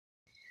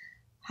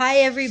Hi,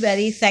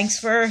 everybody. Thanks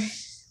for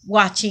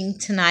watching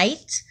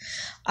tonight.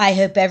 I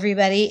hope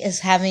everybody is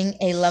having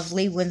a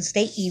lovely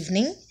Wednesday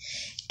evening.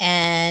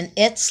 And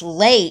it's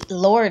late.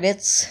 Lord,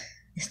 it's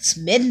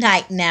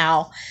midnight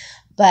now,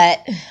 but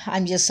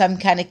I'm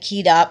kind of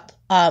keyed up.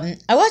 I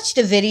watched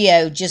a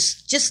video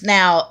just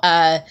now.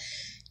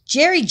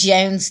 Jerry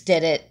Jones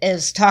did it. He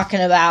was talking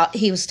about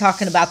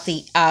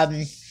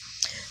the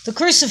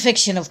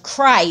crucifixion of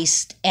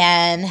Christ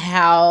and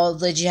how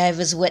the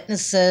Jehovah's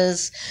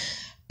Witnesses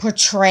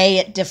portray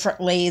it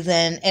differently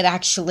than it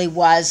actually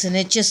was. And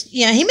it just,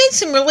 he made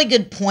some really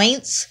good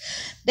points.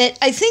 But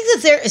I think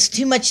that there is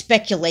too much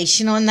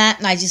speculation on that.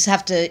 And I just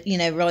have to,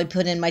 really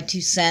put in my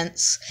 2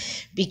 cents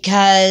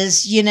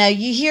because, you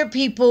hear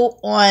people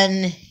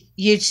on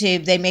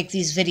YouTube, they make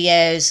these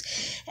videos.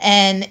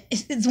 And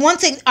the one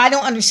thing I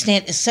don't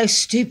understand is so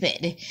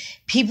stupid.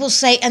 People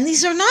say, and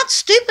these are not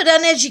stupid,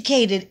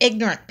 uneducated,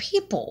 ignorant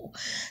people.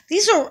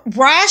 These are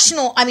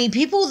rational,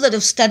 people that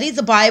have studied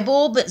the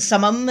Bible, but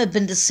some of them have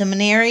been to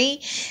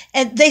seminary.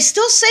 And they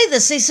still say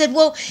this. They said,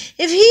 well,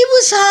 if he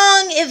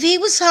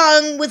was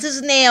hung with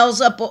his nails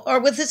up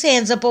or with his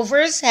hands up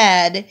over his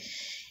head,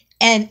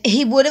 and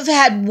he would have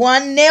had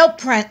one nail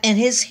print in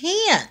his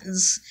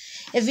hands.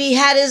 If he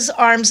had his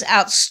arms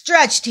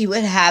outstretched, he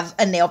would have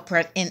a nail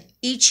print in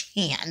each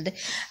hand.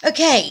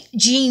 Okay,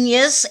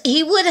 genius.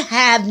 He would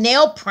have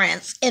nail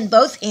prints in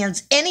both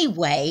hands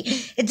anyway.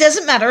 It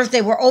doesn't matter if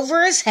they were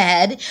over his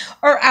head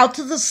or out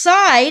to the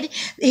side.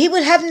 He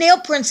would have nail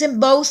prints in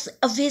both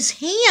of his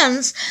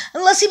hands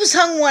unless he was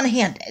hung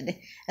one-handed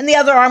and the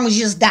other arm was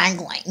just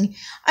dangling.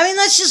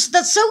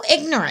 That's so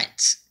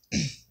ignorant.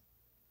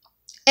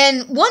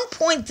 And one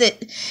point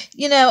that,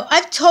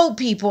 I told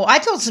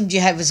some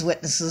Jehovah's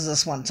Witnesses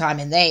this one time,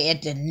 and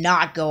it did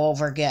not go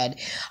over good.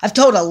 I've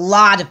told a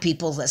lot of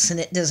people this, and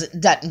it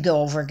doesn't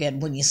go over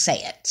good when you say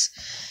it.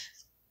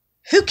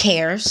 Who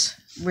cares?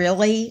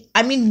 Really?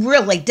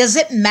 Really, does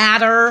it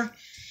matter?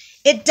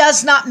 It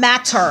does not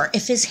matter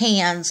if his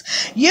hands...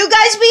 You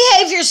guys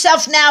behave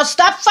yourself now.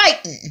 Stop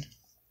fighting.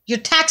 You're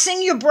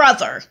taxing your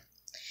brother.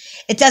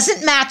 It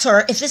doesn't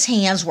matter if his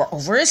hands were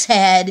over his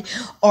head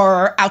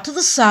or out to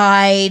the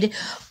side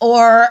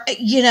or,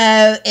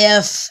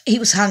 if he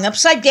was hung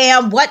upside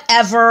down,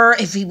 whatever,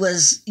 if he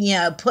was,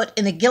 put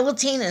in a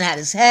guillotine and had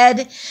his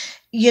head,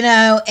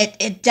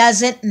 it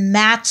doesn't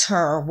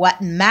matter.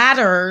 What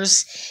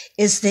matters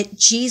is that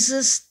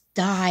Jesus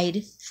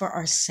died for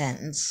our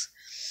sins.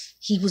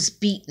 He was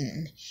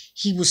beaten.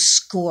 He was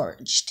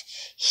scourged.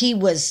 He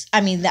was,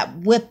 that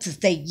whip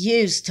that they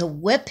used to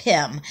whip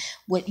him,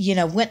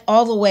 went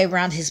all the way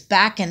around his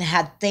back and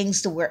had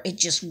things to where it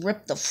just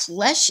ripped the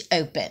flesh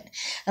open.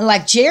 And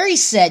like Jerry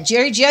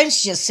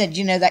Jones just said,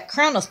 that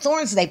crown of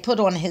thorns they put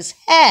on his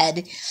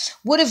head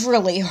would have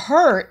really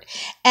hurt.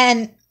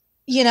 And,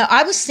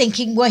 I was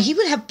thinking, well, he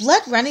would have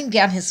blood running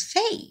down his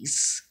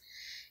face.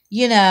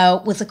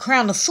 With a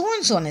crown of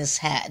thorns on his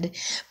head.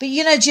 But,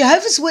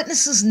 Jehovah's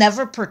Witnesses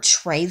never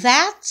portray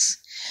that.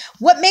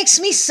 What makes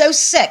me so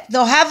sick,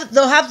 they'll have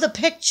the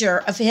picture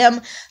of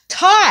him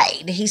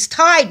tied. He's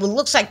tied with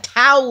looks like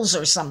towels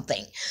or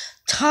something.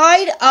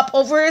 Tied up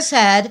over his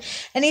head.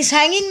 And he's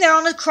hanging there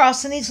on a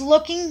cross and he's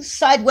looking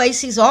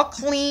sideways. He's all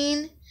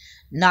clean.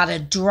 Not a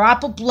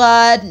drop of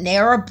blood,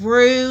 ne'er a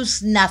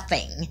bruise,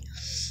 nothing.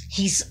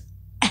 He's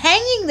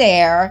hanging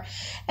there,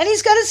 and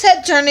he's got his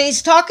head turned, and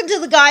he's talking to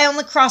the guy on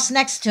the cross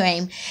next to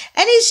him,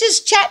 and he's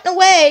just chatting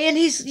away, and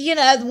he's,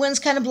 the wind's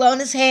kind of blowing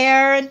his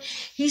hair, and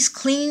he's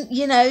clean,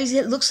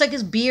 it looks like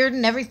his beard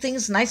and everything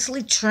is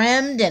nicely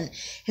trimmed, and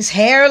his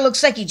hair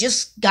looks like he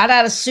just got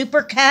out of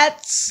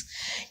Supercuts.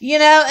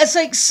 It's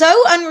like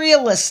so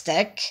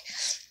unrealistic.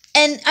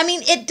 And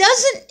it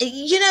doesn't,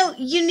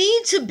 you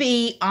need to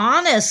be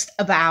honest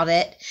about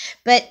it,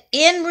 but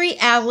in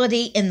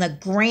reality, in the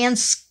grand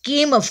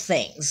scheme of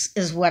things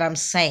is what I'm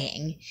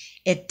saying,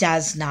 it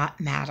does not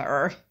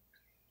matter.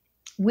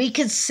 We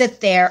could sit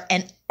there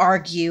and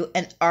argue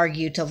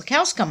till the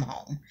cows come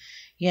home.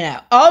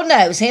 Oh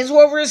no, his hands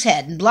were over his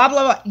head and blah,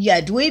 blah, blah.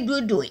 Yeah, dweeb,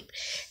 dweeb, dweeb.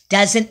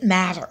 Doesn't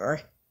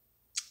matter.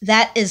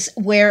 That is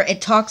where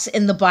it talks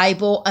in the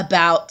Bible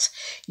about,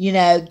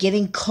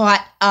 getting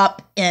caught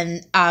up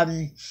in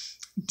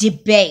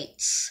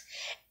debates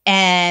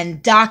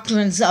and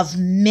doctrines of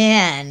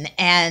men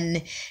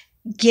and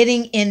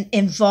getting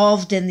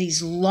involved in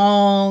these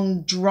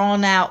long,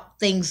 drawn-out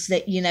things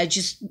that,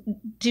 just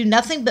do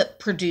nothing but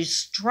produce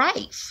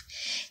strife.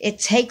 It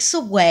takes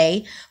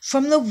away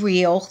from the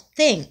real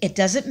thing. It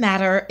doesn't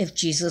matter if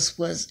Jesus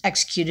was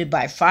executed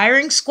by a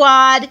firing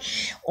squad,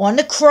 on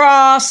the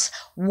cross,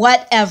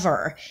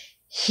 whatever.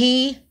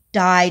 He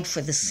died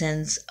for the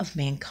sins of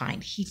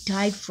mankind. He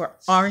died for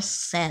our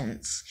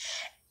sins.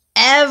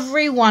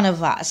 Every one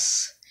of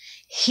us.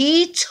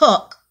 He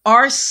took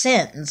our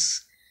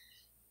sins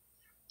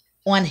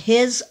on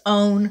his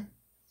own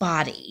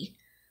body.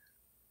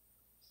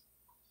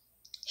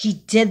 He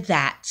did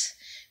that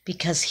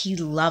because he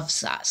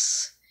loves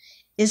us.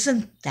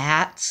 Isn't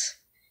that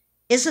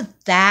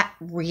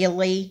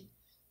really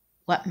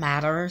what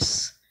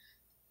matters?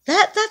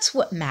 That's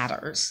what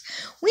matters.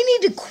 We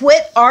need to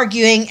quit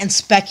arguing and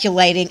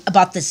speculating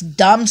about this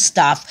dumb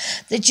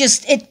stuff that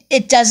just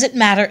it doesn't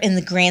matter in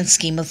the grand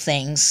scheme of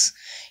things,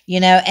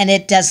 and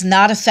it does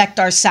not affect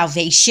our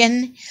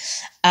salvation.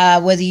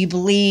 Whether you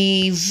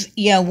believe,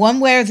 one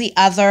way or the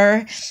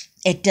other,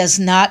 it does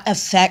not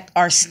affect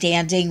our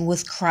standing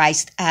with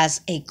Christ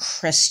as a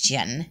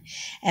Christian.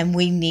 And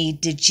we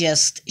need to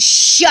just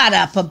shut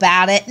up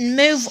about it and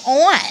move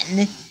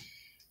on.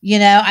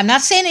 I'm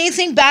not saying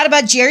anything bad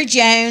about Jerry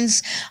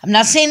Jones. I'm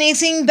not saying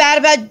anything bad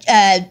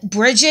about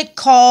Bridget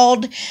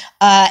called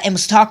and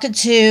was talking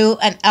to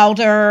an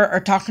elder or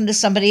talking to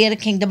somebody at a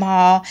Kingdom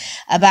Hall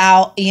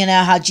about,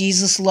 how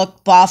Jesus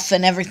looked buff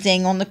and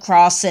everything on the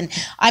cross. And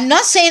I'm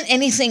not saying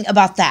anything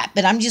about that,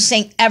 but I'm just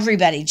saying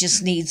everybody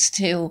just needs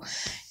to,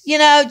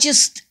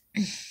 just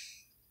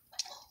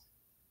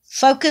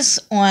focus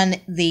on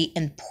the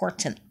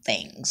important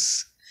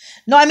things.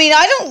 No, I mean,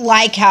 I don't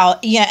like how,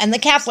 and the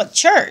Catholic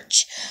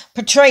Church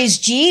portrays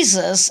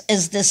Jesus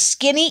as this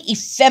skinny,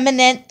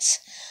 effeminate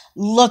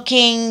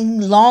looking,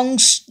 long,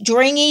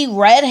 stringy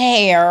red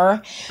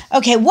hair.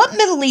 Okay, what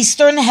Middle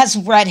Eastern has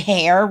red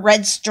hair,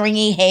 red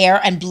stringy hair,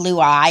 and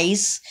blue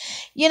eyes?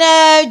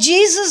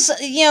 Jesus,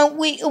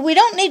 we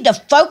don't need to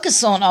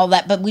focus on all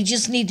that, but we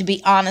just need to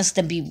be honest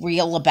and be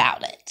real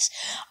about it.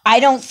 I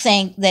don't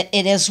think that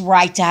it is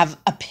right to have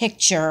a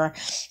picture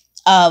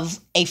of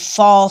a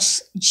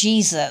false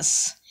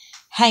Jesus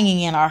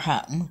hanging in our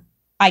home.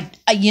 I'm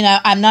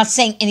not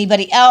saying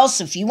anybody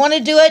else. If you want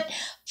to do it,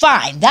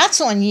 fine. That's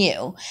on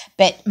you.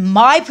 But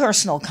my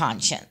personal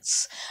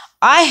conscience,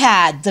 I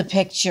had the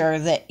picture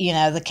that,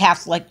 the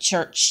Catholic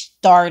Church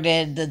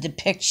started, the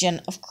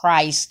depiction of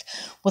Christ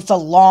with the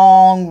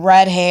long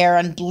red hair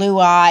and blue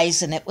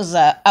eyes. And it was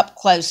a up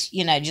close,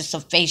 just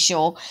a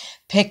facial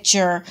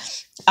picture.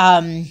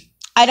 I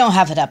don't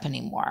have it up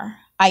anymore.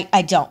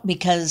 I don't,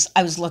 because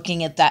I was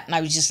looking at that and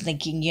I was just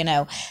thinking,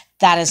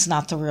 that is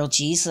not the real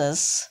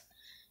Jesus.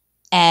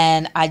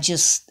 And I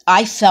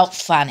felt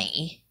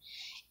funny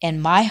in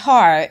my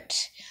heart,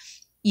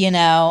 and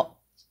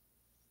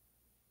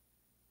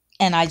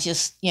I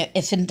just,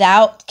 if in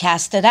doubt,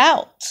 cast it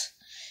out,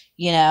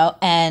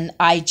 and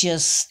I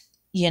just,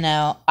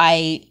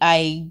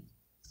 I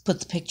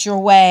put the picture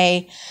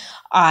away.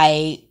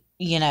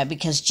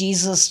 Because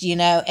Jesus,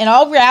 in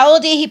all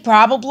reality, he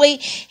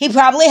probably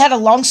had a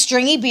long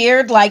stringy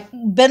beard like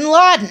Bin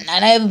Laden.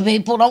 I know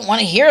people don't want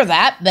to hear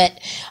that, but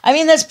I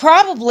mean, that's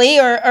probably,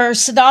 or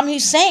Saddam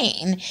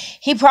Hussein,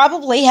 he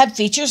probably had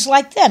features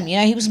like them.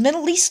 He was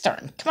Middle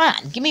Eastern. Come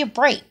on, give me a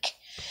break.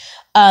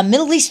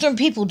 Middle Eastern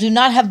people do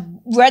not have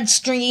red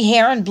stringy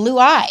hair and blue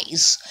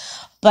eyes,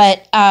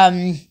 but,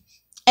 and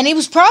he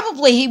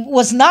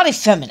was not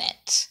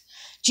effeminate.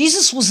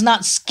 Jesus was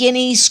not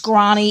skinny,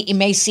 scrawny,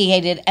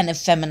 emaciated, and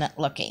effeminate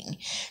looking.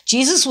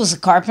 Jesus was a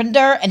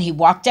carpenter and he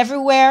walked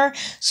everywhere.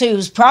 So he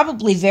was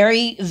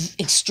probably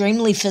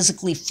extremely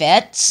physically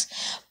fit.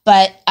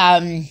 But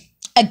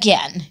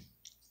again,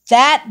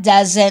 that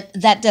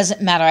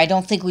doesn't matter. I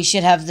don't think we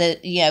should have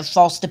the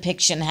false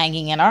depiction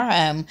hanging in our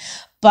home.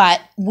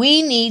 But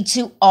we need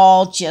to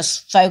all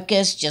just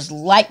focus, just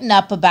lighten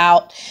up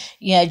about,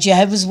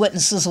 Jehovah's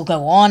Witnesses will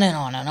go on and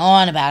on and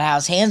on about how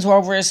his hands were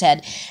over his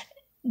head.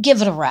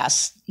 Give it a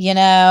rest,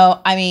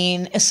 I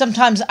mean,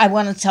 sometimes I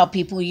want to tell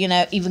people,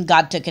 even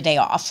God took a day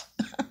off.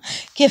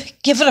 give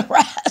it a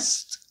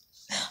rest.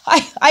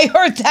 I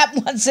heard that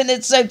once and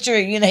it's so true,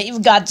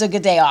 even God took a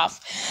day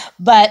off.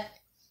 But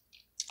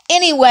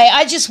anyway,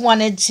 I just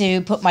wanted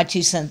to put my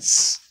 2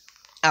 cents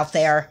out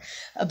there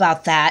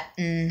about that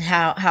and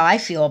how I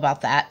feel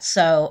about that.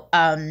 So,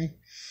 I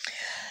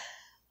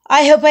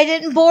hope I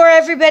didn't bore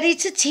everybody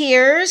to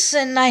tears,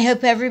 and I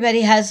hope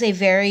everybody has a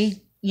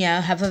very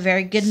have a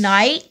very good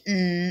night,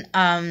 and,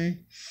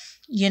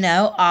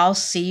 I'll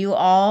see you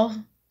all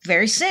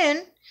very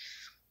soon.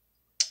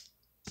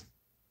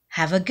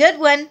 Have a good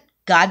one.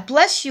 God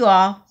bless you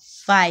all.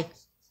 Bye.